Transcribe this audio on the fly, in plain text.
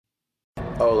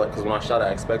Oh, like, because when I shot, I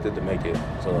expected to make it.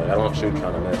 So, like, I don't shoot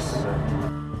trying to miss.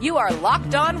 You are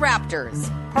Locked On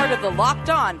Raptors, part of the Locked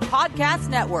On Podcast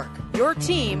Network, your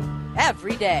team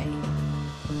every day.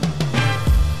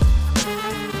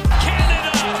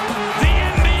 Canada, the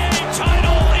NBA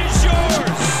title is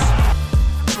yours.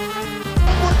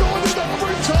 We're going to the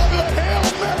overtime of the Hail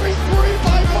Mary 3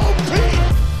 by Mo Pete.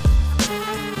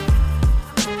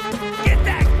 Get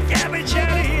that garbage out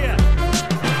of here.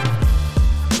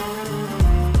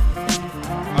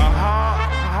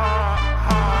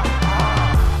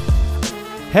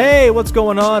 Hey, what's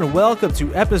going on? Welcome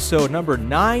to episode number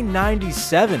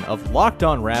 997 of Locked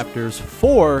On Raptors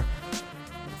for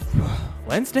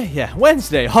Wednesday? Yeah,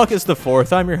 Wednesday, August the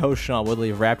 4th. I'm your host, Sean Woodley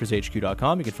of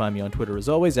RaptorsHQ.com. You can find me on Twitter as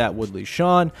always at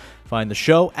WoodleySean. Find the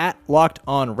show at Locked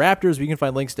On Raptors, where you can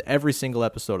find links to every single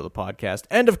episode of the podcast.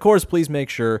 And of course, please make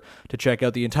sure to check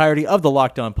out the entirety of the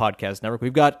Locked On Podcast Network.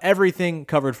 We've got everything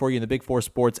covered for you in the Big Four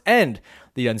sports and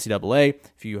the NCAA.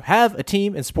 If you have a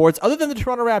team in sports other than the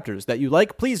Toronto Raptors that you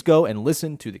like, please go and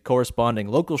listen to the corresponding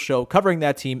local show covering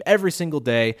that team every single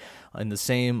day in the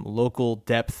same local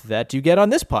depth that you get on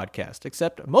this podcast,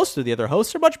 except most of the other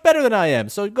hosts are much better than I am.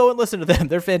 So go and listen to them.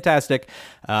 They're fantastic.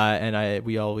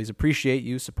 We always appreciate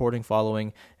you supporting,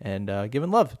 following, and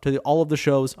giving love to all of the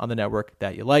shows on the network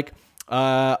that you like.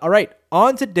 All right,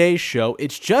 on today's show,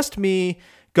 it's just me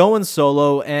going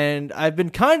solo, and I've been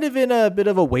kind of in a bit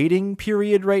of a waiting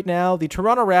period right now. The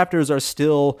Toronto Raptors are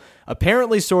still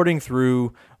apparently sorting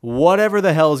through whatever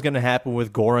the hell is going to happen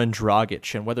with Goran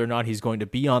Dragic and whether or not he's going to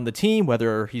be on the team,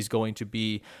 whether he's going to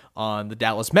be on the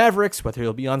Dallas Mavericks, whether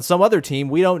he'll be on some other team.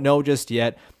 We don't know just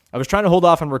yet. I was trying to hold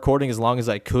off on recording as long as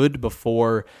I could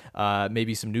before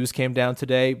maybe some news came down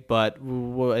today, but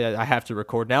I have to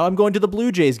record now. I'm going to the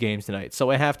Blue Jays games tonight,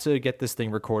 so I have to get this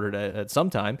thing recorded at some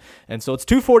time. And so it's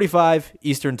 2:45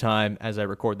 Eastern time as I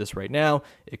record this right now.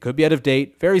 It could be out of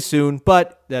date very soon,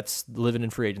 but that's living in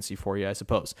free agency for you, I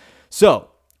suppose. So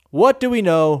what do we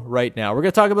know right now? We're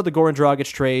going to talk about the Goran Dragic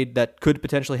trade that could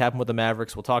potentially happen with the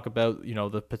Mavericks. We'll talk about,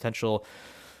 the potential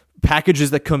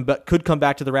packages that could come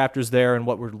back to the Raptors there, and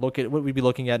what we'd be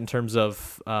looking at in terms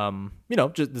of,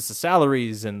 just the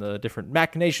salaries and the different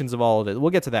machinations of all of it.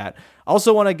 We'll get to that.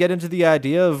 Also want to get into the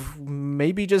idea of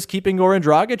maybe just keeping Goran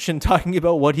Dragic and talking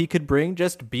about what he could bring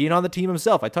just being on the team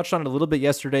himself. I touched on it a little bit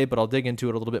yesterday, but I'll dig into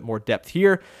it a little bit more depth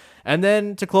here. And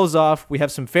then to close off, we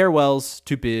have some farewells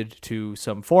to bid to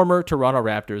some former Toronto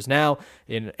Raptors now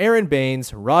in Aaron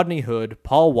Baines, Rodney Hood,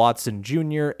 Paul Watson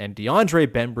Jr., and DeAndre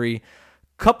Bembry.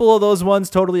 Couple of those ones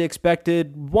totally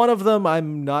expected. One of them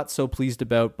I'm not so pleased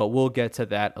about, but we'll get to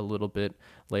that a little bit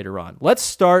later on. Let's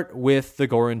start with the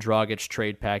Goran Dragic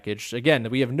trade package. Again,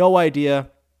 we have no idea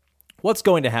what's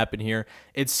going to happen here.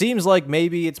 It seems like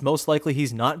maybe it's most likely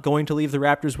he's not going to leave the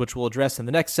Raptors, which we'll address in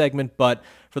the next segment. But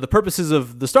for the purposes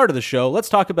of the start of the show, let's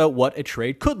talk about what a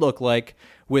trade could look like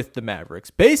with the Mavericks.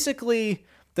 Basically,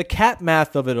 the cap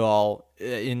math of it all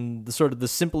in the sort of the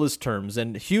simplest terms.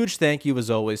 And huge thank you, as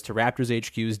always, to Raptors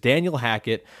HQ's Daniel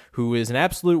Hackett, who is an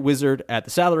absolute wizard at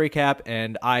the salary cap.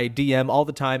 And I DM all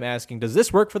the time asking, does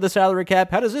this work for the salary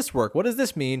cap? How does this work? What does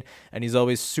this mean? And he's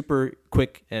always super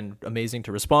quick and amazing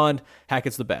to respond.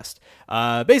 Hackett's the best.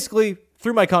 Basically,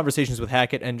 through my conversations with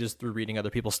Hackett and just through reading other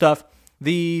people's stuff,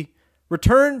 the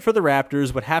return for the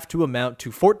Raptors would have to amount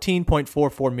to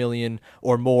 $14.44 million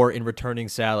or more in returning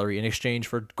salary in exchange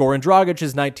for Goran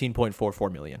Dragic's $19.44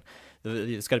 million.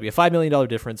 It's got to be a $5 million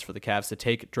difference for the Cavs to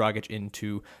take Dragic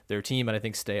into their team and I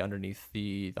think stay underneath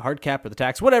the hard cap or the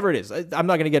tax, whatever it is. I'm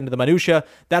not going to get into the minutia.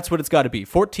 That's what it's got to be.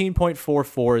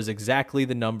 14.44 is exactly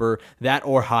the number, that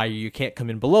or higher. You can't come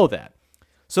in below that.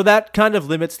 So that kind of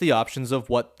limits the options of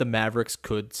what the Mavericks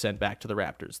could send back to the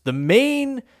Raptors. The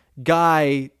main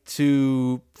guy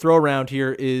to throw around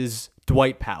here is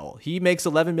Dwight Powell. He makes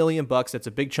 $11 million. That's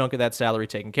a big chunk of that salary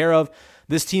taken care of.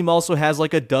 This team also has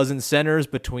like a dozen centers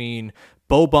between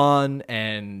Boban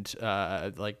and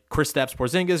Kristaps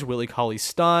Porzingis, Willie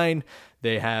Cauley-Stein.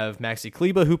 They have Maxi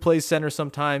Kleber, who plays center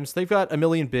sometimes. They've got a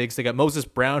million bigs. They got Moses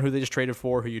Brown, who they just traded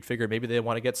for, who you'd figure maybe they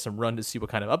want to get some run to see what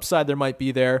kind of upside there might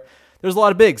be there. There's a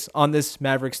lot of bigs on this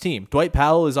Mavericks team. Dwight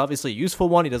Powell is obviously a useful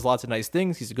one. He does lots of nice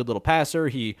things. He's a good little passer.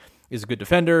 He is a good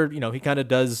defender. He kind of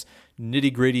does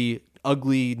nitty-gritty,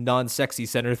 ugly, non-sexy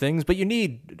center things, but you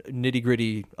need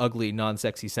nitty-gritty, ugly,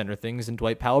 non-sexy center things, and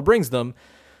Dwight Powell brings them.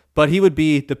 but he would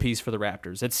be the piece for the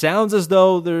Raptors. It sounds as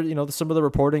though some of the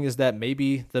reporting is that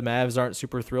maybe the Mavs aren't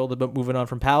super thrilled about moving on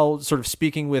from Powell. Sort of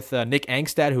speaking with Nick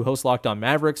Angstad, who hosts Locked On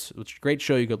Mavericks, which is a great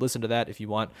show. You could listen to that if you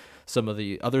want some of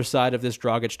the other side of this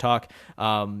Dragic talk.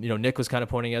 Nick was kind of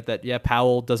pointing out that,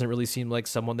 Powell doesn't really seem like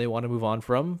someone they want to move on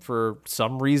from for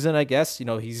some reason, I guess.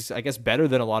 He's, I guess, better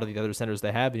than a lot of the other centers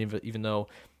they have, even though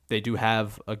they do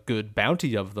have a good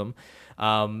bounty of them.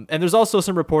 And there's also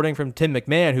some reporting from Tim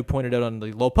McMahon, who pointed out on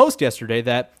the Low Post yesterday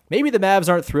that maybe the Mavs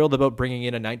aren't thrilled about bringing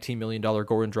in a $19 million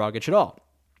Goran Dragic at all.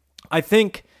 I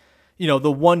think,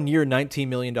 the 1 year, $19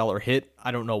 million hit,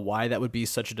 I don't know why that would be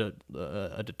such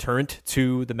a deterrent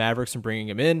to the Mavericks from bringing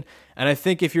him in. And I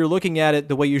think if you're looking at it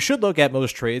the way you should look at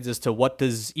most trades as to what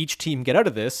does each team get out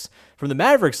of this, from the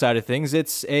Mavericks side of things,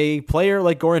 it's a player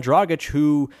like Goran Dragic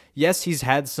who, yes, he's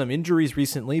had some injuries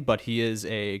recently, but he is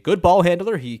a good ball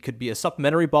handler. He could be a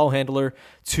supplementary ball handler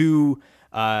to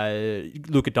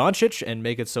Luka Doncic and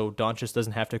make it so Doncic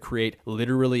doesn't have to create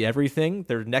literally everything.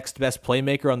 Their next best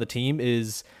playmaker on the team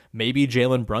is maybe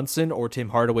Jalen Brunson or Tim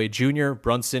Hardaway Jr.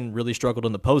 Brunson really struggled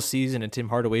in the postseason, and Tim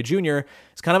Hardaway Jr.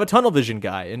 is kind of a tunnel vision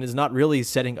guy and is not really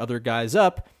setting other guys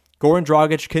up. Goran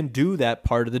Dragic can do that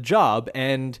part of the job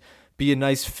and be a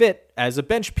nice fit as a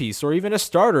bench piece or even a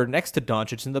starter next to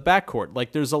Doncic in the backcourt.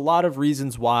 Like, there's a lot of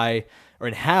reasons why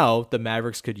and how the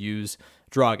Mavericks could use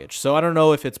Dragic. So I don't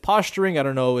know if it's posturing. I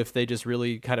don't know if they just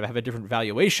really kind of have a different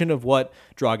valuation of what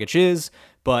Dragic is,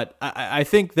 but I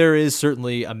think there is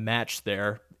certainly a match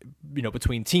there,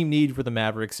 between team need for the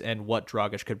Mavericks and what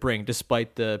Dragic could bring,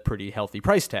 despite the pretty healthy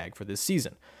price tag for this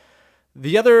season.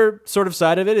 The other sort of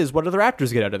side of it is what do the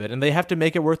Raptors get out of it? And they have to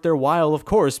make it worth their while, of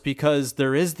course, because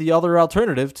there is the other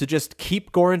alternative to just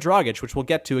keep Goran Dragic, which we'll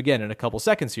get to again in a couple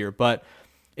seconds here. But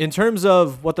in terms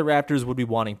of what the Raptors would be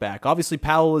wanting back, obviously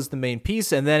Powell is the main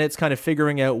piece, and then it's kind of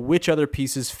figuring out which other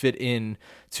pieces fit in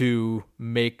to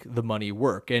make the money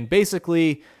work. And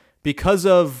basically, because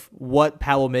of what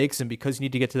Powell makes and because you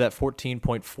need to get to that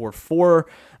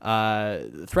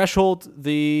 14.44 threshold,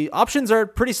 the options are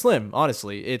pretty slim,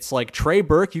 honestly. It's like Trey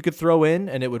Burke you could throw in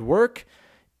and it would work.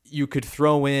 You could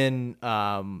throw in,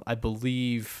 I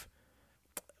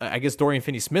guess Dorian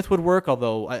Finney-Smith would work,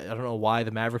 although I don't know why the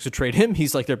Mavericks would trade him.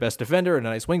 He's like their best defender and a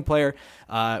nice wing player.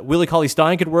 Willie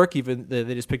Cauley-Stein could work, even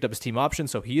they just picked up his team option,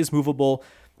 so he is movable.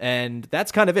 And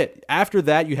that's kind of it. After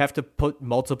that, you have to put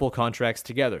multiple contracts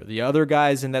together. The other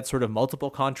guys in that sort of multiple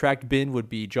contract bin would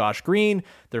be Josh Green,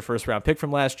 their first-round pick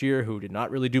from last year, who did not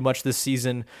really do much this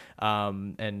season,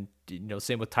 and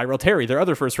same with Tyrell Terry, their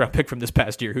other first-round pick from this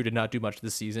past year, who did not do much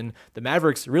this season. The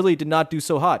Mavericks really did not do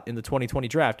so hot in the 2020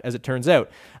 draft, as it turns out,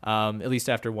 at least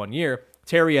after 1 year.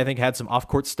 Terry, I think, had some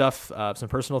off-court stuff, some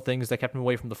personal things that kept him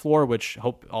away from the floor, which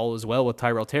hope all is well with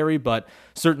Tyrell Terry, but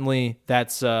certainly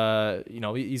that's,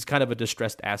 he's kind of a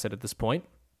distressed asset at this point.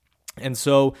 And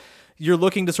so you're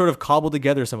looking to sort of cobble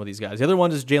together some of these guys. The other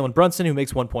one is Jalen Brunson, who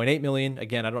makes $1.8 million.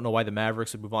 Again, I don't know why the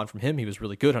Mavericks would move on from him. He was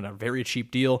really good on a very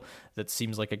cheap deal. That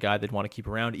seems like a guy they'd want to keep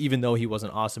around, even though he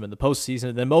wasn't awesome in the postseason.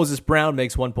 And then Moses Brown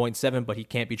makes $1.7, but he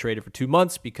can't be traded for 2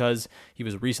 months because he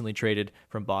was recently traded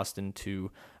from Boston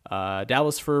to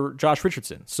Dallas for Josh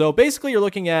Richardson. So basically, you're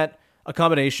looking at a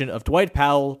combination of Dwight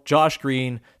Powell, Josh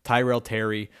Green, Tyrell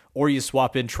Terry, or you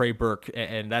swap in Trey Burke,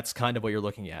 and that's kind of what you're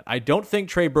looking at. I don't think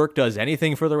Trey Burke does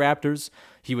anything for the Raptors.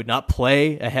 He would not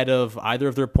play ahead of either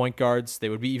of their point guards. They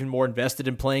would be even more invested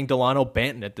in playing Delano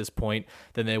Banton at this point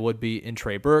than they would be in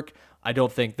Trey Burke. I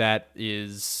don't think that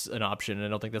is an option, and I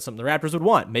don't think that's something the Raptors would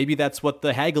want. Maybe that's what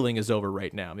the haggling is over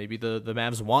right now. Maybe the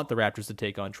Mavs want the Raptors to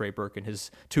take on Trey Burke in his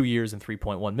 2 years and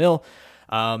 $3.1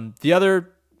 million. The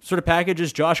other sort of package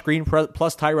is Josh Green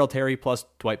plus Tyrell Terry plus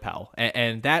Dwight Powell.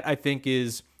 And that, I think,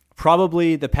 is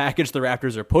probably the package the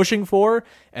Raptors are pushing for.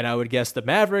 And I would guess the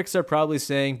Mavericks are probably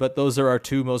saying, but those are our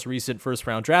 2 most recent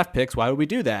first-round draft picks. Why would we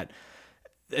do that?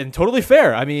 And totally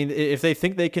fair. I mean, if they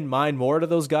think they can mine more to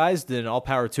those guys, then all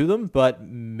power to them. But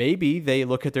maybe they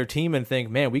look at their team and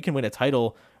think, man, we can win a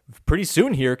title pretty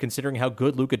soon here, considering how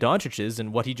good Luka Doncic is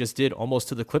and what he just did almost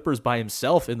to the Clippers by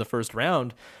himself in the first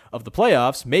round of the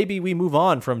playoffs. Maybe we move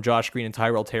on from Josh Green and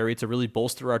Tyrell Terry to really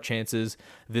bolster our chances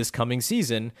this coming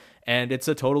season, and it's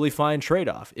a totally fine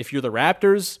trade-off. If you're the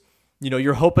Raptors,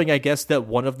 you're hoping, I guess, that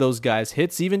one of those guys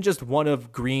hits, even just one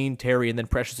of Green, Terry, and then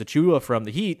Precious Achiuwa from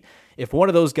the Heat. If one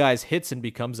of those guys hits and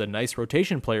becomes a nice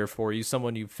rotation player for you,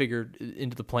 someone you figured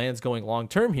into the plans going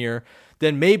long-term here,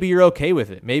 then maybe you're okay with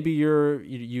it. Maybe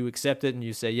you accept it and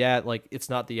you say, yeah, like it's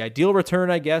not the ideal return,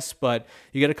 I guess, but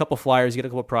you get a couple flyers, you get a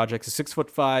couple projects, a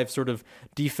 6'5" sort of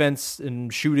defense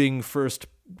and shooting first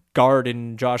guard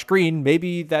in Josh Green.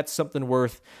 Maybe that's something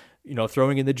worth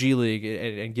throwing in the G League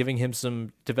and giving him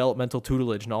some developmental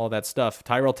tutelage and all of that stuff.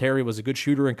 Tyrell Terry was a good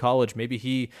shooter in college. Maybe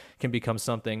he can become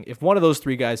something. If one of those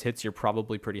three guys hits, you're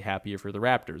probably pretty happy for the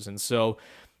Raptors. And so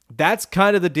that's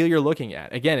kind of the deal you're looking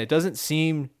at. Again, it doesn't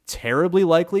seem terribly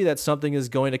likely that something is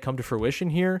going to come to fruition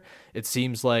here. It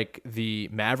seems like the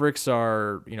Mavericks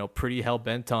are, pretty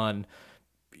hell-bent on,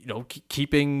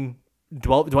 keeping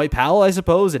Dwight Powell, I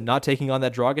suppose, and not taking on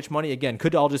that Dragic money. Again,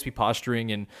 could all just be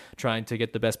posturing and trying to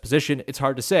get the best position. It's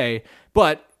hard to say,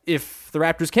 but if the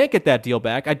Raptors can't get that deal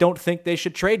back, I don't think they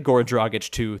should trade Goran Dragic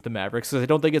to the Mavericks because I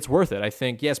don't think it's worth it. I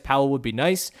think, yes, Powell would be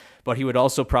nice, but he would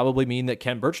also probably mean that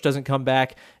Ken Birch doesn't come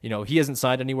back. He hasn't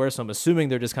signed anywhere, so I'm assuming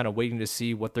they're just kind of waiting to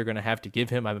see what they're going to have to give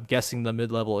him. I'm guessing the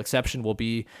mid-level exception will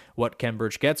be what Ken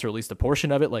Birch gets, or at least a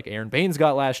portion of it, like Aaron Baines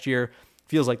got last year.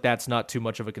 Feels like that's not too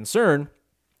much of a concern.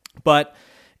 But,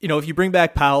 if you bring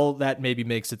back Powell, that maybe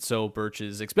makes it so Birch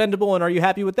is expendable. And are you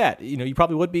happy with that? You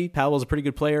probably would be. Powell's a pretty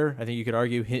good player. I think you could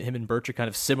argue him and Birch are kind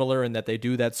of similar in that they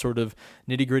do that sort of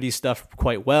nitty-gritty stuff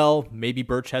quite well. Maybe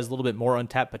Birch has a little bit more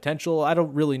untapped potential. I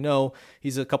don't really know.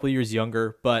 He's a couple of years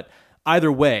younger. But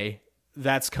either way,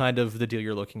 that's kind of the deal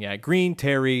you're looking at. Green,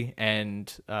 Terry,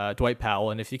 and Dwight Powell.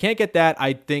 And if you can't get that,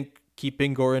 I think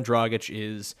keeping Goran Dragic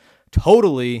is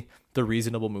totally the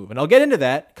reasonable move. And I'll get into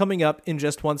that coming up in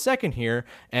just 1 second here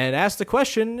and ask the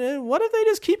question, what if they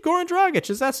just keep Goran Dragic?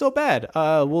 Is that so bad?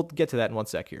 We'll get to that in 1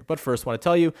 sec here. But first, I want to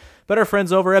tell you about our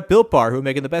friends over at Built Bar, who are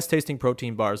making the best tasting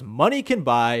protein bars money can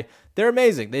buy. They're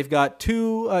amazing. They've got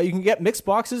two, you can get mixed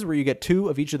boxes where you get 2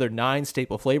 of each of their 9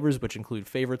 staple flavors, which include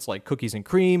favorites like cookies and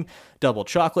cream, double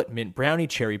chocolate, mint brownie,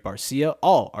 cherry barcia.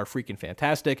 All are freaking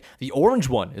fantastic. The orange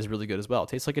one is really good as well. It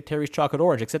tastes like a Terry's chocolate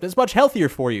orange, except it's much healthier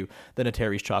for you than a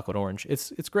Terry's chocolate orange.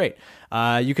 It's great.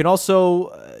 You can also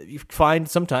find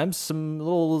sometimes some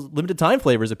little limited time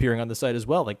flavors appearing on the site as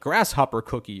well, like grasshopper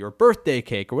cookie or birthday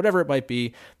cake or whatever it might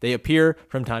be. They appear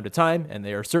from time to time, and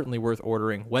they are certainly worth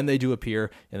ordering when they do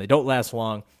appear, and they don't last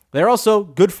long. They're also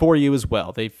good for you as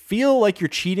well. They feel like you're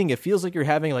cheating. It feels like you're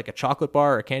having like a chocolate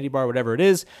bar or a candy bar, whatever it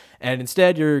is. And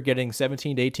instead you're getting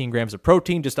 17 to 18 grams of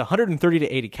protein, just 130 to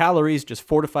 80 calories, just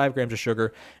 4 to 5 grams of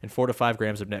sugar, and 4 to 5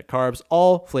 grams of net carbs.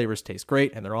 All flavors taste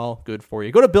great, and they're all good for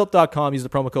you. Go to Built.com, use the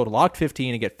promo code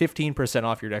LOCKED15 and get 15%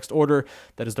 off your next order.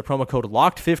 That is the promo code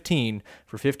LOCKED15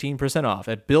 for 15% off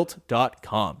at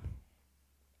Built.com.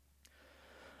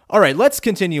 All right, let's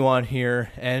continue on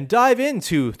here and dive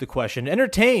into the question,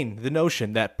 entertain the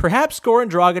notion that perhaps Goran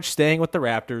Dragic staying with the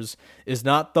Raptors is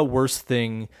not the worst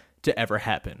thing to ever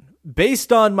happen.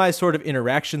 Based on my sort of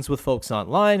interactions with folks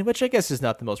online, which I guess is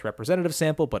not the most representative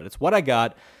sample, but it's what I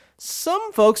got,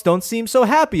 some folks don't seem so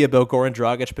happy about Goran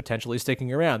Dragic potentially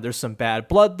sticking around. There's some bad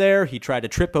blood there. He tried to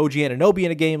trip OG Anunoby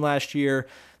in a game last year.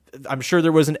 I'm sure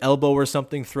there was an elbow or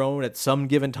something thrown at some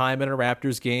given time in a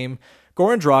Raptors game.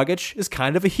 Goran Dragic is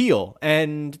kind of a heel,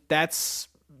 and that's,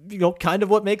 kind of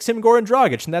what makes him Goran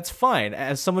Dragic, and that's fine.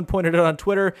 As someone pointed out on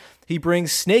Twitter, he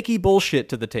brings snaky bullshit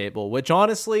to the table, which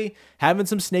honestly, having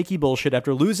some snaky bullshit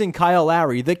after losing Kyle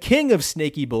Lowry, the king of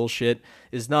snaky bullshit,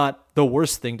 is not the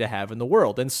worst thing to have in the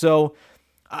world. And so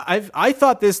I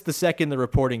thought this the second the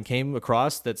reporting came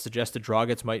across that suggested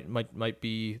Dragic might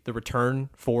be the return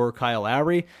for Kyle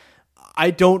Lowry.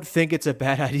 I don't think it's a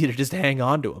bad idea to just hang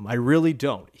on to him. I really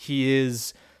don't. He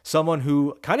is someone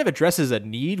who kind of addresses a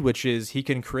need, which is he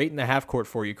can create in the half court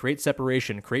for you, create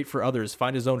separation, create for others,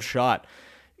 find his own shot.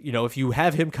 If you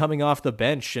have him coming off the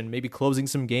bench and maybe closing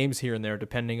some games here and there,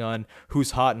 depending on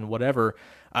who's hot and whatever,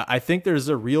 I think there's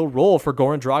a real role for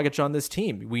Goran Dragic on this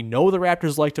team. We know the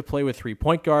Raptors like to play with 3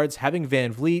 point guards. Having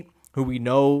Van Vliet, who we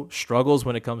know struggles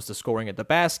when it comes to scoring at the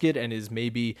basket and is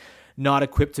maybe not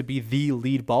equipped to be the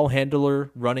lead ball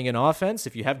handler running an offense.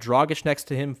 If you have Dragic next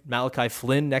to him, Malachi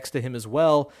Flynn next to him as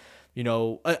well,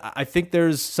 I think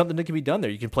there's something that can be done there.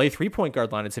 You can play 3 point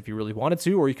guard lineups if you really wanted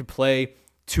to, or you could play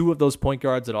 2 of those point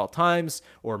guards at all times,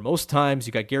 or most times.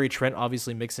 You got Gary Trent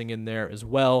obviously mixing in there as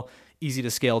well. Easy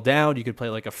to scale down. You could play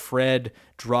like a Fred,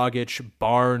 Dragic,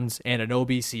 Barnes,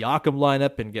 Anunoby, Siakam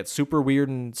lineup and get super weird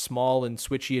and small and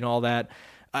switchy and all that.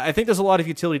 I think there's a lot of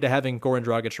utility to having Goran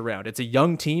Dragic around. It's a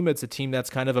young team. It's a team that's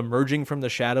kind of emerging from the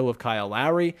shadow of Kyle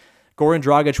Lowry. Goran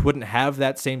Dragic wouldn't have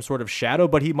that same sort of shadow,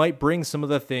 but he might bring some of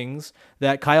the things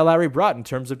that Kyle Lowry brought in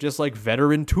terms of just like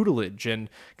veteran tutelage and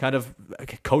kind of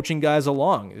coaching guys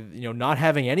along. Not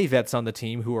having any vets on the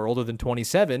team who are older than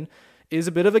 27 is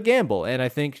a bit of a gamble, and I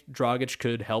think Dragic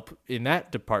could help in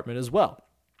that department as well.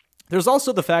 There's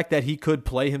also the fact that he could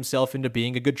play himself into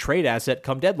being a good trade asset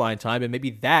come deadline time, and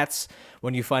maybe that's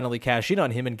when you finally cash in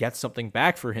on him and get something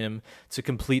back for him to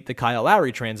complete the Kyle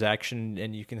Lowry transaction,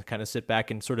 and you can kind of sit back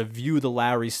and sort of view the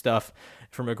Lowry stuff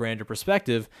from a grander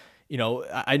perspective. You know,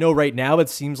 I know right now it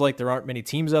seems like there aren't many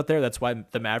teams out there. That's why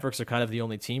the Mavericks are kind of the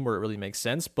only team where it really makes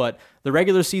sense. But the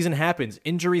regular season happens.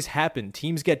 Injuries happen.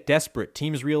 Teams get desperate.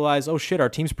 Teams realize, oh shit, our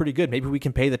team's pretty good. Maybe we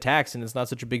can pay the tax and it's not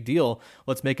such a big deal.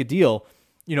 Let's make a deal.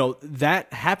 You know,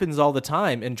 that happens all the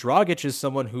time. And Dragic is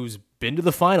someone who's been to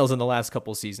the finals in the last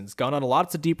couple of seasons, gone on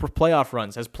lots of deep playoff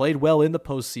runs, has played well in the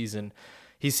postseason.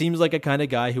 He seems like a kind of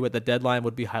guy who at the deadline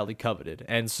would be highly coveted.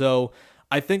 And so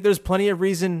I think there's plenty of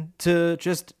reason to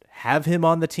just have him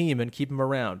on the team and keep him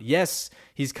around. Yes,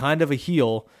 he's kind of a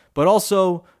heel, but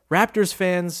also Raptors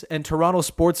fans and Toronto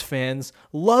sports fans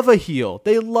love a heel.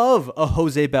 They love a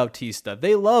Jose Bautista.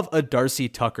 They love a Darcy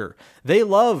Tucker. They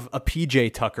love a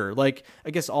PJ Tucker. Like, I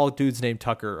guess all dudes named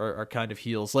Tucker are kind of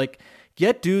heels. Like,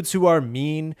 get dudes who are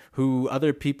mean, who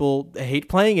other people hate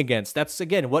playing against. That's,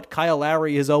 again, what Kyle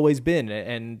Lowry has always been.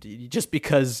 And just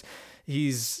because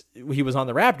he was on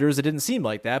the Raptors, it didn't seem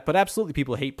like that, but absolutely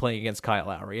people hate playing against Kyle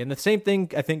Lowry. And the same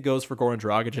thing I think goes for Goran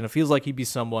Dragic, and it feels like he'd be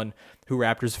someone who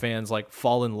Raptors fans like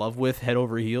fall in love with head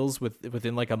over heels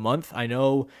within like a month. I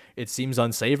know it seems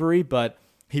unsavory, but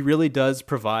he really does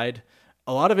provide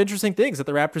a lot of interesting things that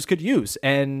the Raptors could use.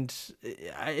 And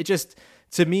it just,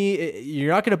 to me,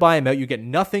 you're not going to buy him out. You get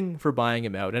nothing for buying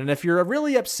him out. And if you're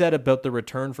really upset about the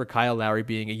return for Kyle Lowry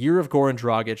being a year of Goran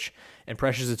Dragic and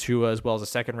Precious Achiuwa as well as a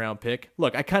second-round pick,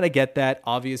 look, I kind of get that.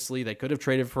 Obviously, they could have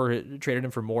traded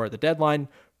him for more at the deadline.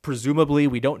 Presumably,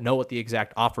 we don't know what the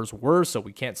exact offers were, so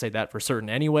we can't say that for certain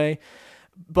anyway.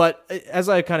 But as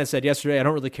I kind of said yesterday, I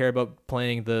don't really care about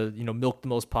playing the, milk the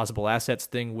most possible assets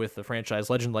thing with a franchise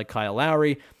legend like Kyle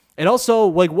Lowry. And also,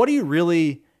 like, what are you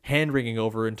really hand-wringing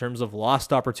over in terms of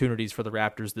lost opportunities for the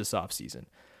Raptors this offseason?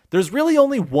 There's really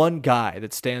only one guy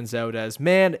that stands out as,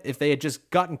 man, if they had just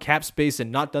gotten cap space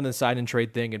and not done the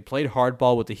sign-and-trade thing and played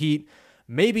hardball with the Heat,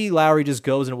 maybe Lowry just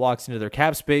goes and walks into their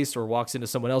cap space or walks into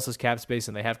someone else's cap space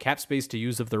and they have cap space to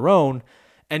use of their own,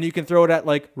 and you can throw it at,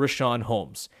 like, Richaun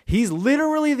Holmes. He's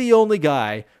literally the only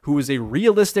guy who is a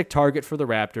realistic target for the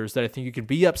Raptors that I think you can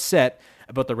be upset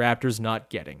about the Raptors not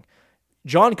getting.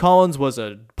 John Collins was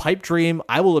a pipe dream.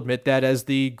 I will admit that as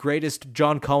the greatest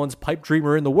John Collins pipe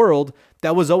dreamer in the world.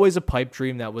 That was always a pipe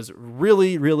dream that was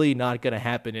really, really not going to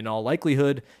happen in all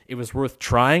likelihood. It was worth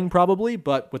trying probably,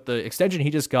 but with the extension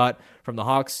he just got from the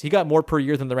Hawks, he got more per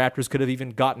year than the Raptors could have even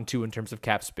gotten to in terms of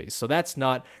cap space. So that's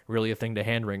not really a thing to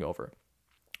hand-wring over.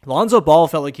 Lonzo Ball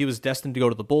felt like he was destined to go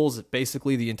to the Bulls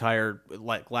basically the entire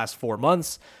last 4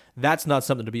 months. That's not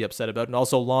something to be upset about. And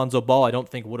also Lonzo Ball, I don't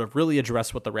think would have really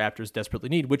addressed what the Raptors desperately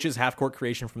need, which is half-court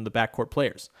creation from the backcourt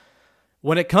players.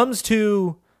 When it comes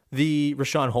to the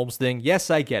Richaun Holmes thing, yes,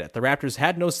 I get it. The Raptors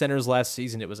had no centers last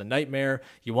season. It was a nightmare.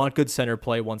 You want good center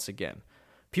play once again.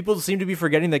 People seem to be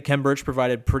forgetting that Khem Birch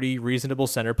provided pretty reasonable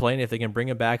center play, and if they can bring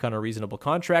him back on a reasonable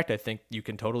contract, I think you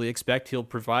can totally expect he'll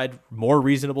provide more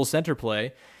reasonable center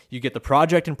play. You get the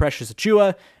project in Precious Achiuwa,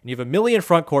 and you have a million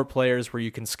front court players where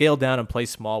you can scale down and play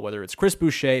small, whether it's Chris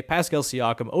Boucher, Pascal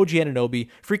Siakam, OG Anunoby,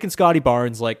 freaking Scotty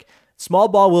Barnes. Like, small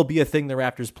ball will be a thing the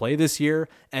Raptors play this year,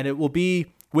 and it will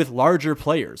be with larger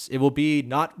players. It will be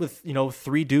not with,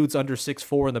 3 dudes under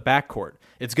 6'4" in the backcourt.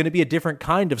 It's going to be a different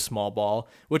kind of small ball,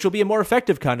 which will be a more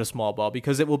effective kind of small ball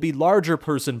because it will be larger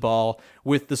person ball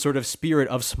with the sort of spirit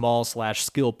of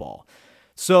small/skill ball.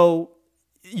 So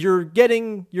you're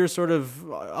getting your sort of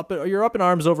you're up in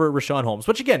arms over Richaun Holmes,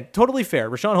 which again, totally fair.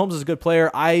 Richaun Holmes is a good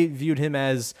player. I viewed him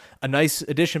as a nice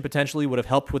addition, potentially would have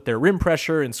helped with their rim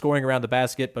pressure and scoring around the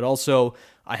basket, but also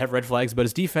I have red flags about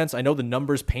his defense. I know the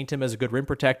numbers paint him as a good rim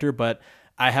protector, but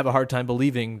I have a hard time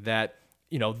believing that,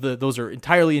 those are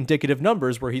entirely indicative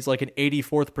numbers where he's like an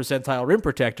 84th percentile rim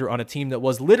protector on a team that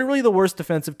was literally the worst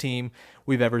defensive team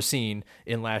we've ever seen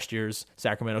in last year's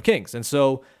Sacramento Kings. And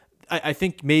so I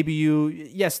think maybe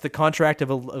the contract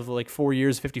of like 4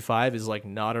 years, 55 is like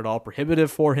not at all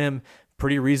prohibitive for him.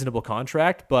 Pretty reasonable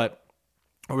contract, or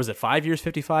was it 5 years,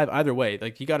 55? Either way,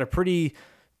 like he got a pretty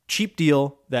cheap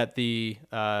deal that the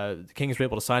Kings were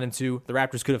able to sign into. The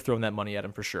Raptors could have thrown that money at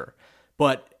him for sure.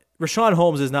 But Richaun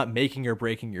Holmes is not making or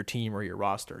breaking your team or your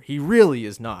roster. He really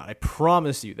is not. I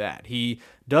promise you that. He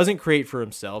doesn't create for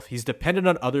himself. He's dependent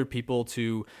on other people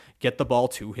to get the ball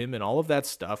to him and all of that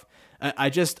stuff. I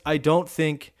don't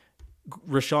think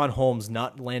Richaun Holmes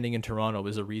not landing in Toronto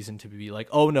is a reason to be like,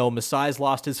 oh no, Masai's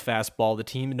lost his fastball. The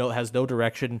team has no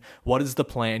direction. What is the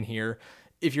plan here?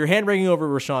 if you're hand-wringing over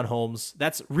Richaun Holmes,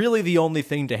 that's really the only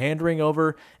thing to hand-wring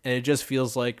over, and it just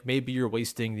feels like maybe you're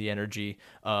wasting the energy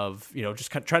of,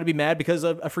 just kind of trying to be mad because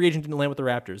a free agent didn't land with the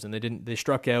Raptors, and they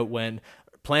struck out when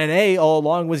plan A all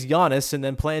along was Giannis, and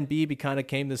then plan B kind of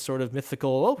came this sort of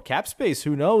mythical, cap space,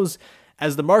 who knows?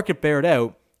 As the market bared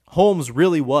out, Holmes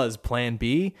really was plan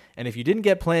B, and if you didn't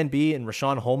get plan B and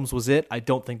Richaun Holmes was it, I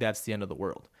don't think that's the end of the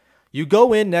world. You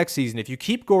go in next season, if you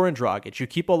keep Goran Dragic, you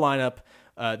keep a lineup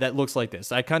that looks like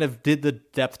this. I kind of did the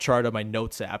depth chart on my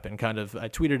notes app and I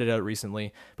tweeted it out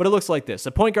recently, but it looks like this.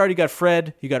 At point guard, you got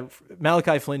Fred, you got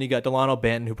Malachi Flynn, you got Delano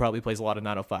Banton, who probably plays a lot of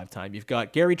 905 time. You've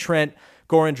got Gary Trent,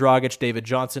 Goran Dragic, David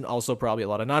Johnson, also probably a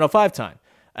lot of 905 time.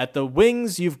 At the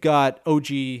wings, you've got OG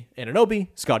Anunoby,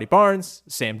 Scotty Barnes,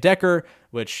 Sam Decker,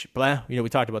 which, we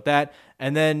talked about that.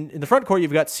 And then in the front court,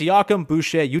 you've got Siakam,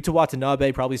 Boucher, Yuta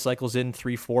Watanabe, probably cycles in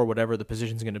 3-4, whatever the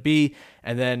position's going to be.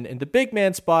 And then in the big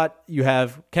man spot, you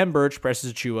have Kem Birch,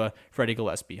 Precious Achiuwa, Freddie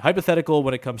Gillespie. Hypothetical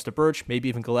when it comes to Birch, maybe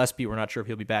even Gillespie. We're not sure if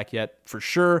he'll be back yet for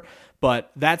sure. But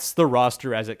that's the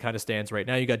roster as it kind of stands right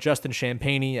now. You got Justin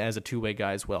Champagnie as a two-way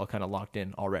guy as well, kind of locked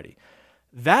in already.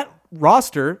 That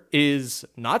roster is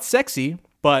not sexy,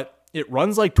 but it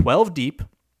runs like 12 deep.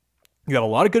 You have a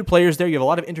lot of good players there. You have a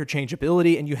lot of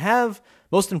interchangeability, and you have,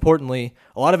 most importantly,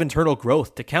 a lot of internal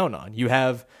growth to count on. You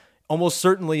have almost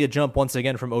certainly a jump once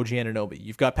again from OG Anunoby.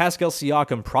 You've got Pascal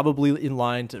Siakam probably in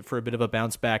line for a bit of a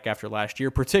bounce back after last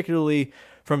year, particularly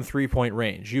from three-point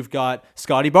range. You've got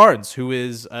Scotty Barnes, who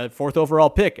is a 4th overall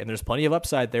pick, and there's plenty of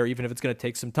upside there, even if it's going to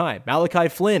take some time. Malachi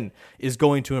Flynn is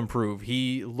going to improve.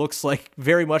 He looks like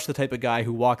very much the type of guy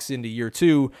who walks into year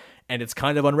 2, and it's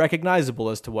kind of unrecognizable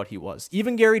as to what he was.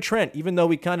 Even Gary Trent, even though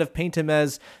we kind of paint him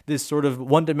as this sort of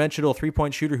one-dimensional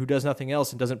three-point shooter who does nothing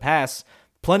else and doesn't pass,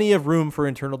 plenty of room for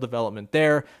internal development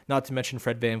there, not to mention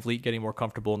Fred VanVleet getting more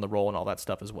comfortable in the role and all that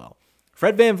stuff as well.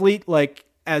 Fred VanVleet,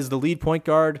 as the lead point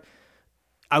guard,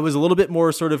 I was a little bit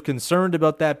more sort of concerned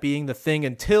about that being the thing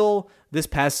until this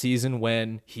past season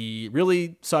when he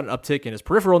really saw an uptick in his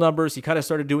peripheral numbers. He kind of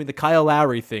started doing the Kyle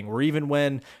Lowry thing, where even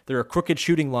when there are crooked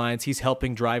shooting lines, he's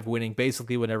helping drive winning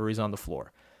basically whenever he's on the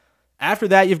floor. After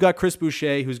that, you've got Chris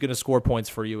Boucher, who's going to score points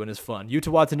for you and is fun. Yuta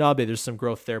Watanabe, there's some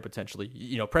growth there potentially.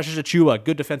 Precious Achiuwa,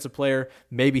 good defensive player.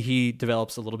 Maybe he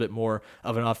develops a little bit more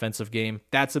of an offensive game.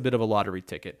 That's a bit of a lottery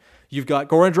ticket. You've got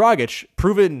Goran Dragic,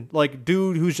 proven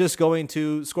dude who's just going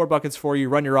to score buckets for you,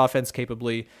 run your offense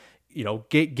capably.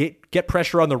 Get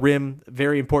pressure on the rim.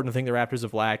 Very important thing the Raptors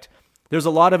have lacked. There's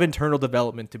a lot of internal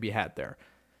development to be had there.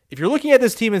 If you're looking at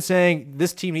this team and saying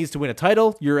this team needs to win a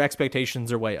title, your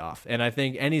expectations are way off. And I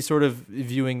think any sort of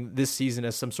viewing this season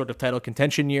as some sort of title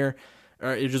contention year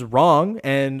is just wrong,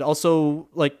 and also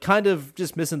kind of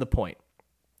just missing the point.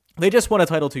 They just won a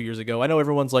title 2 years ago. I know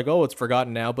everyone's like, oh, it's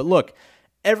forgotten now. But look,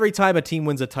 every time a team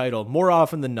wins a title, more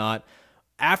often than not,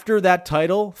 after that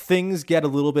title, things get a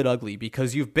little bit ugly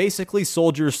because you've basically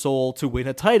sold your soul to win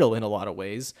a title in a lot of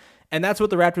ways. And that's what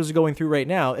the Raptors are going through right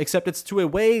now, except it's to a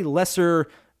way lesser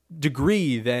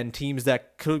degree than teams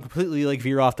that could completely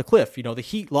veer off the cliff. The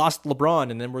Heat lost LeBron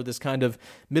and then were this kind of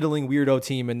middling weirdo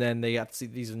team, and then they got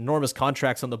these enormous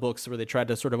contracts on the books where they tried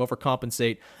to sort of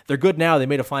overcompensate. They're good now. They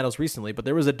made a finals recently, but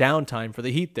there was a downtime for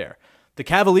the Heat there. The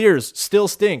Cavaliers still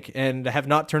stink and have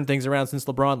not turned things around since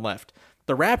LeBron left.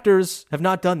 The Raptors have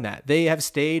not done that. They have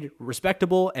stayed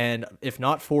respectable, and if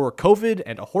not for COVID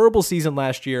and a horrible season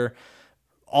last year,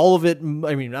 all of it,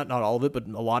 I mean, not all of it, but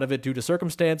a lot of it due to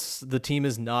circumstance, the team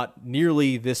is not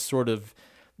nearly this sort of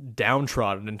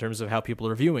downtrodden in terms of how people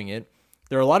are viewing it.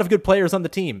 There are a lot of good players on the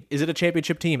team. Is it a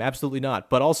championship team? Absolutely not.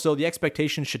 But also the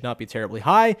expectations should not be terribly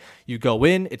high. You go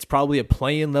in, it's probably a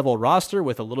play-in level roster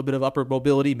with a little bit of upper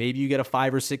mobility. Maybe you get a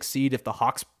 5 or 6 seed if the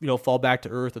Hawks, fall back to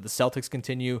earth, or the Celtics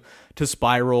continue to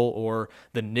spiral, or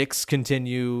the Knicks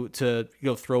continue to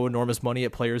throw enormous money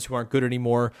at players who aren't good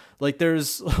anymore.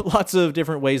 There's lots of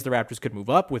different ways the Raptors could move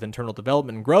up with internal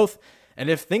development and growth. And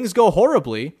if things go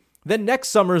horribly, then next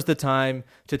summer's the time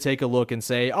to take a look and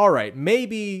say, all right,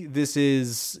 maybe this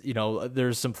is,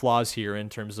 there's some flaws here in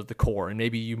terms of the core, and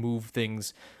maybe you move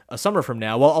things a summer from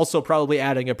now, while also probably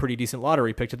adding a pretty decent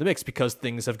lottery pick to the mix because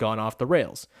things have gone off the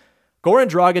rails. Goran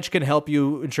Dragic can help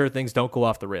you ensure things don't go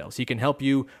off the rails. He can help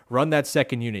you run that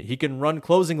second unit. He can run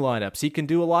closing lineups. He can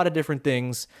do a lot of different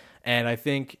things. And I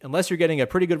think unless you're getting a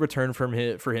pretty good return for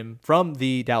him from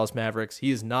the Dallas Mavericks,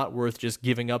 he is not worth just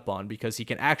giving up on, because he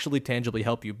can actually tangibly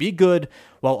help you be good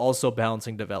while also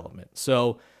balancing development.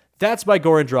 So that's my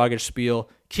Goran Dragic spiel.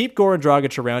 Keep Goran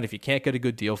Dragic around if you can't get a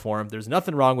good deal for him. There's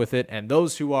nothing wrong with it. And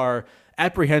those who are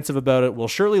apprehensive about it will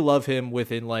surely love him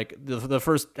within the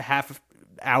first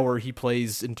hour he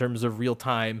plays in terms of real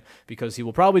time, because he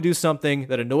will probably do something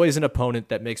that annoys an opponent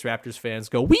that makes Raptors fans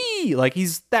go, wee! Like,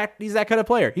 he's that kind of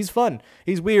player. He's fun.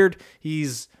 He's weird.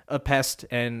 He's a pest,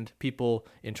 and people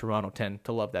in Toronto tend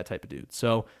to love that type of dude.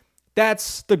 So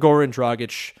that's the Goran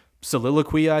Dragic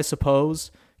soliloquy, I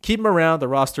suppose. Keep him around. The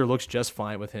roster looks just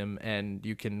fine with him, and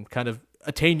you can kind of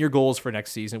attain your goals for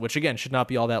next season, which again should not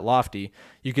be all that lofty.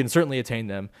 You can certainly attain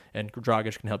them, and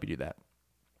Dragic can help you do that.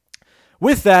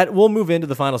 With that, we'll move into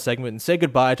the final segment and say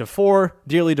goodbye to 4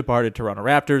 dearly departed Toronto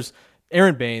Raptors: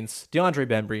 Aaron Baines, DeAndre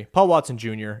Bembry, Paul Watson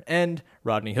Jr., and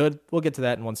Rodney Hood. We'll get to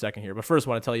that in 1 second here. But first, I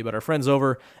want to tell you about our friends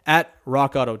over at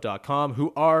rockauto.com,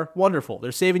 who are wonderful.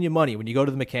 They're saving you money when you go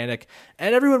to the mechanic,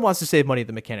 and everyone wants to save money at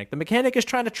the mechanic. The mechanic is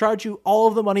trying to charge you all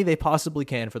of the money they possibly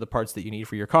can for the parts that you need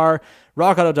for your car.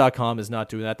 Rockauto.com is not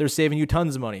doing that. They're saving you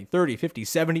tons of money, 30, 50,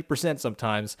 70%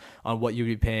 sometimes on what you'd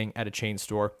be paying at a chain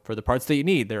store for the parts that you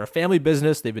need. They're a family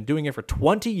business. They've been doing it for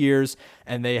 20 years,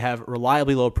 and they have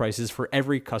reliably low prices for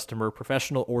every customer,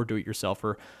 professional or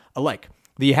do-it-yourselfer alike.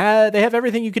 They have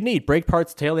everything you could need: brake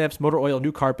parts, tail lamps, motor oil,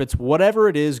 new carpets, whatever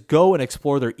it is. Go and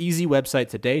explore their easy website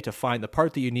today to find the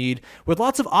part that you need, with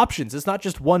lots of options. It's not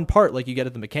just one part like you get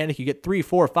at the mechanic. You get 3,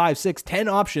 4, 5, 6, 10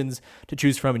 options to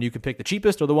choose from, and you can pick the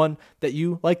cheapest or the one that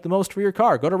you like the most for your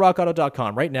car. Go to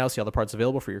rockauto.com right now, see all the parts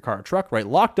available for your car or truck. Right,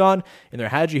 Locked On in their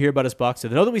How'd You Hear About Us box, so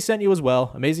they know that we sent you as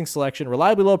well. Amazing selection,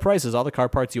 reliably low prices, all the car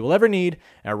parts you will ever need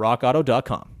at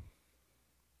rockauto.com.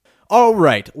 All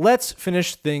right, let's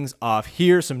finish things off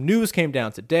here. Some news came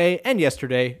down today and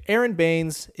yesterday. Aaron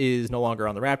Baines is no longer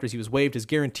on the Raptors. He was waived. His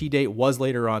guarantee date was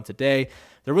later on today.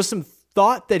 There was some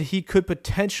thought that he could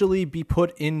potentially be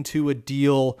put into a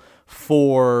deal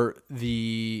for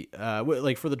the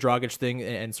for the Dragic thing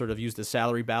and sort of use the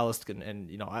salary ballast. And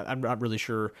you know, I'm not really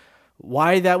sure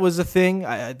why that was a thing.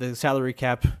 The salary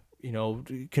cap, you know,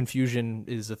 confusion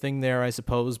is a thing there, I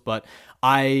suppose, but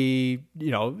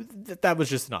that was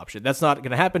just an option. That's not going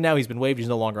to happen now. He's been waived. He's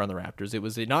no longer on the Raptors. It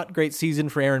was a not great season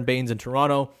for Aaron Baines in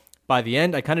Toronto. By the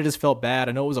end, I kind of just felt bad.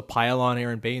 I know it was a pile-on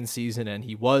Aaron Baines season, and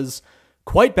he was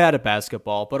quite bad at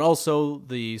basketball, but also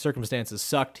the circumstances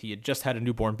sucked. He had just had a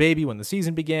newborn baby when the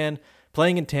season began,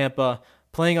 playing in Tampa,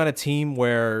 playing on a team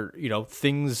where, you know,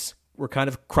 things were kind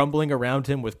of crumbling around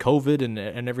him with COVID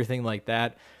and everything like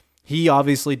that. He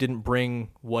obviously didn't bring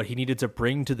what he needed to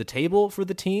bring to the table for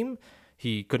the team.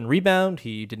 He couldn't rebound.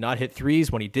 He did not hit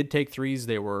threes. When he did take threes,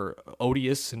 they were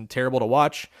odious and terrible to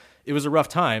watch. It was a rough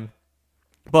time.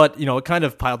 But, you know, it kind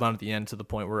of piled on at the end to the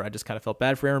point where I just kind of felt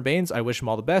bad for Aaron Baines. I wish him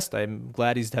all the best. I'm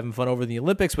glad he's having fun over the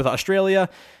Olympics with Australia,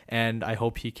 and I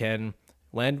hope he can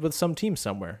land with some team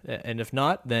somewhere. And if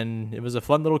not, then it was a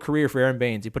fun little career for Aaron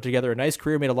Baines. He put together a nice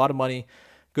career, made a lot of money.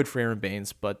 Good for Aaron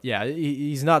Baines. But yeah,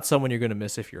 he's not someone you're going to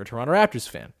miss if you're a Toronto Raptors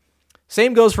fan.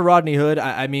 Same goes for Rodney Hood.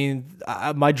 I mean,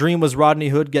 my dream was Rodney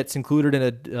Hood gets included in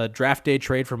a draft day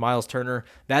trade for Miles Turner.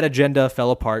 That agenda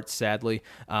fell apart, sadly,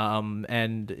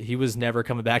 and he was never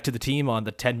coming back to the team on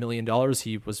the $10 million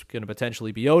he was going to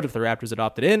potentially be owed if the Raptors had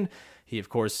opted in. He, of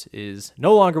course, is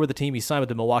no longer with the team. He signed with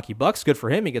the Milwaukee Bucks. Good for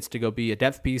him. He gets to go be a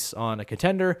depth piece on a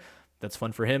contender. That's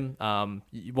fun for him.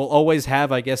 We'll always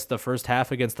have, I guess, the first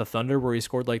half against the Thunder where he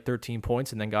scored like 13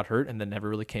 points and then got hurt and then never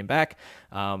really came back.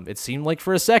 It seemed like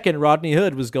for a second Rodney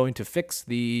Hood was going to fix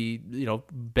the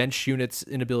bench unit's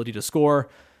inability to score.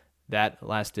 That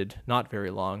lasted not very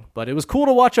long, but it was cool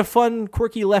to watch a fun,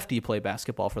 quirky lefty play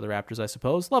basketball for the Raptors, I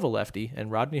suppose. Love a lefty,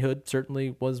 and Rodney Hood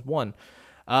certainly was one.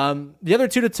 The other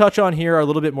two to touch on here are a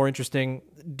little bit more interesting.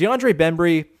 DeAndre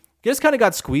Bembry just kind of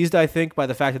got squeezed, I think, by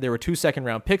the fact that there were 2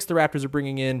 second-round picks the Raptors are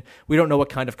bringing in. We don't know what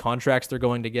kind of contracts they're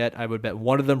going to get. I would bet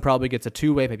one of them probably gets a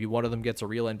two-way. Maybe one of them gets a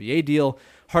real NBA deal.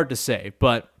 Hard to say.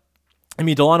 But, I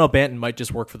mean, Delano Banton might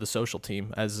just work for the social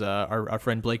team, as our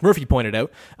friend Blake Murphy pointed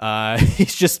out.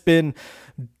 He's just been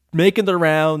making the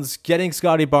rounds, getting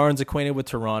Scotty Barnes acquainted with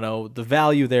Toronto. The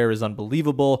value there is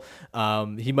unbelievable.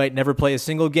 He might never play a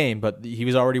single game, but he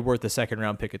was already worth a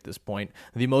second-round pick at this point.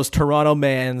 The most Toronto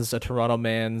mans a Toronto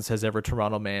mans has ever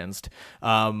Toronto mansed.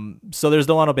 So there's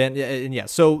Delano Banton. And yeah,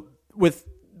 so with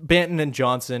Banton and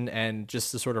Johnson and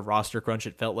just the sort of roster crunch,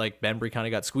 it felt like Bembry kind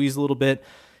of got squeezed a little bit.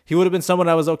 He would have been someone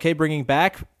I was okay bringing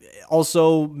back.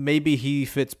 Also, maybe he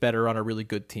fits better on a really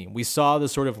good team. We saw the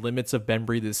sort of limits of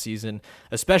Bembry this season,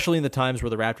 especially in the times where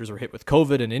the Raptors were hit with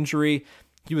COVID and injury.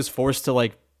 He was forced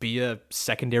to be a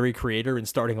secondary creator in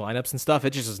starting lineups and stuff.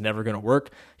 It just was never going to work.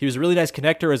 He was a really nice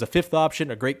connector as a fifth option,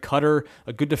 a great cutter,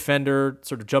 a good defender,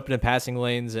 sort of jumping in passing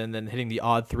lanes and then hitting the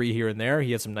odd three here and there.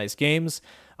 He had some nice games.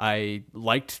 I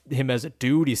liked him as a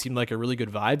dude. He seemed like a really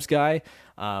good vibes guy.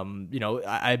 I'm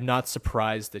not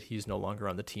surprised that he's no longer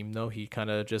on the team, though. He kind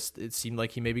of it seemed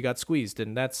like he maybe got squeezed,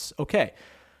 and that's okay.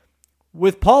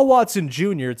 With Paul Watson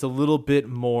Jr., it's a little bit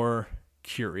more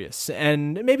curious,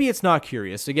 and maybe it's not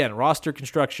curious. Again, roster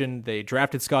construction, they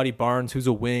drafted Scotty Barnes, who's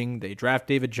a wing. They draft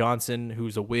David Johnson,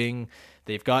 who's a wing.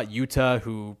 They've got Utah,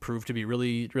 who proved to be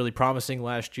really, really promising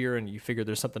last year, and you figure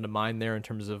there's something to mine there in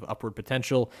terms of upward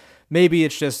potential. Maybe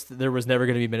it's just there was never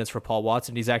going to be minutes for Paul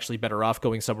Watson. He's actually better off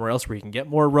going somewhere else where he can get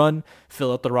more run,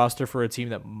 fill out the roster for a team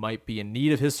that might be in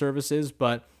need of his services.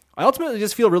 But I ultimately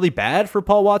just feel really bad for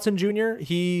Paul Watson Jr.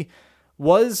 He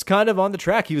was kind of on the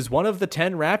track. He was one of the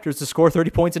 10 Raptors to score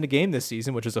 30 points in a game this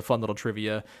season, which is a fun little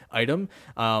trivia item.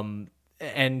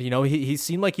 And he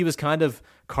seemed like he was kind of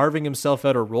carving himself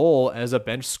out a role as a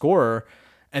bench scorer.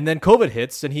 And then COVID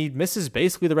hits and he misses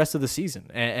basically the rest of the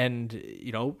season. And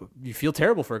you feel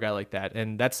terrible for a guy like that.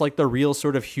 And that's like the real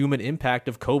sort of human impact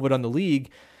of COVID on the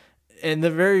league, and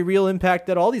the very real impact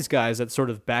that all these guys at sort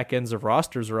of back ends of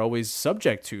rosters are always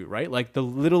subject to, right? Like the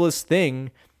littlest thing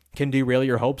can derail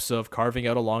your hopes of carving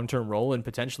out a long-term role and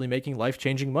potentially making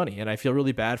life-changing money. And I feel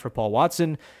really bad for Paul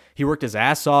Watson. He worked his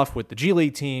ass off with the G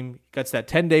League team, gets that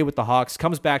 10-day with the Hawks,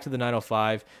 comes back to the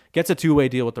 905, gets a two-way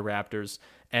deal with the Raptors,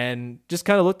 and just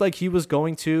kind of looked like he was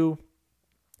going to,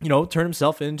 turn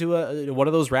himself into one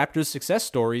of those Raptors success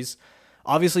stories.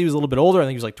 Obviously, he was a little bit older. I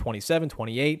think he was like 27,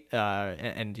 28,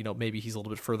 and maybe he's a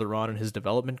little bit further on in his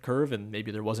development curve, and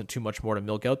maybe there wasn't too much more to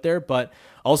milk out there. But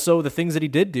also the things that he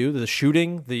did do, the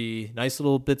shooting, the nice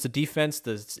little bits of defense,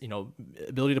 the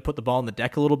ability to put the ball on the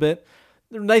deck a little bit,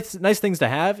 they're nice things to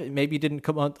have. Maybe it didn't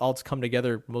all come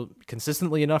together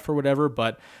consistently enough or whatever,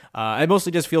 but I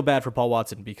mostly just feel bad for Paul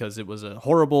Watson because it was a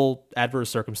horrible adverse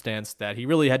circumstance that he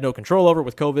really had no control over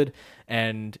with COVID,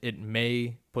 and it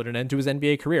may put an end to his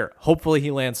NBA career. Hopefully he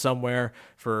lands somewhere.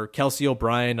 For Kelsey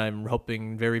O'Brien, I'm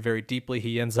hoping very, very deeply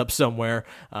he ends up somewhere.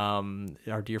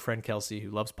 Our dear friend Kelsey,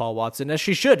 who loves Paul Watson, as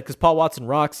she should, because Paul Watson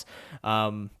rocks.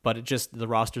 But the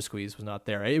roster squeeze was not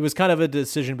there. It was kind of a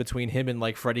decision between him and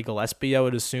like Freddie Gillespie, I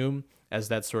would assume, as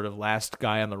that sort of last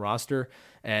guy on the roster.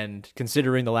 And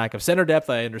considering the lack of center depth,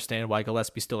 I understand why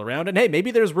Gillespie's still around. And hey,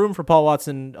 maybe there's room for Paul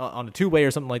Watson on a two-way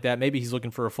or something like that. Maybe he's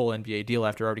looking for a full NBA deal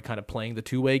after already kind of playing the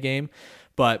two-way game.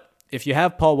 But if you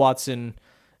have Paul Watson,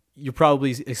 you're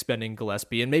probably expending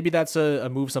Gillespie. And maybe that's a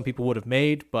move some people would have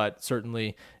made, but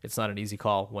certainly it's not an easy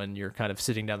call when you're kind of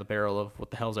sitting down the barrel of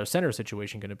what the hell's our center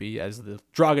situation going to be, as the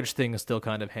Dragic thing still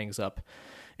kind of hangs up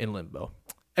in limbo.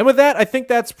 And with that, I think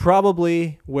that's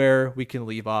probably where we can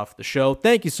leave off the show.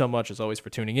 Thank you so much, as always, for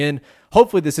tuning in.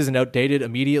 Hopefully this isn't outdated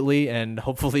immediately, and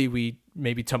hopefully we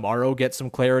maybe tomorrow get some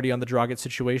clarity on the Dragic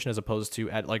situation as opposed to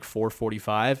at like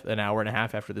 4:45, an hour and a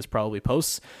half after this probably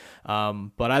posts.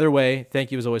 But either way,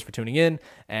 thank you as always for tuning in,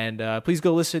 and please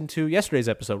go listen to yesterday's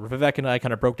episode where Vivek and I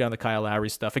kind of broke down the Kyle Lowry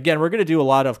stuff. Again, we're going to do a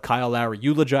lot of Kyle Lowry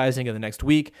eulogizing in the next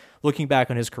week, looking back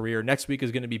on his career. Next week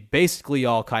is going to be basically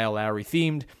all Kyle Lowry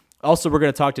themed. Also, we're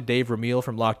going to talk to Dave Ramil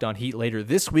from Locked On Heat later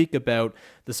this week about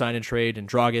the sign and trade and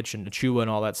Dragic and Achua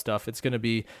and all that stuff. It's going to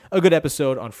be a good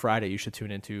episode on Friday you should tune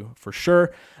into for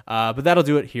sure. But that'll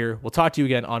do it here. We'll talk to you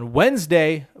again on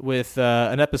Wednesday with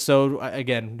an episode.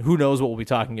 Again, who knows what we'll be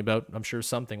talking about. I'm sure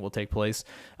something will take place.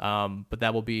 But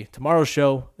that will be tomorrow's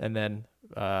show, and then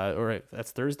or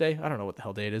that's Thursday. I don't know what the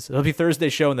hell day it is. It'll be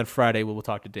Thursday's show, and then Friday we'll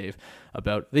talk to Dave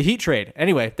about the Heat trade.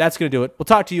 Anyway, that's going to do it. We'll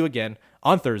talk to you again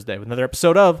on Thursday with another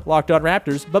episode of Locked On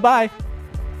Raptors. Bye-bye.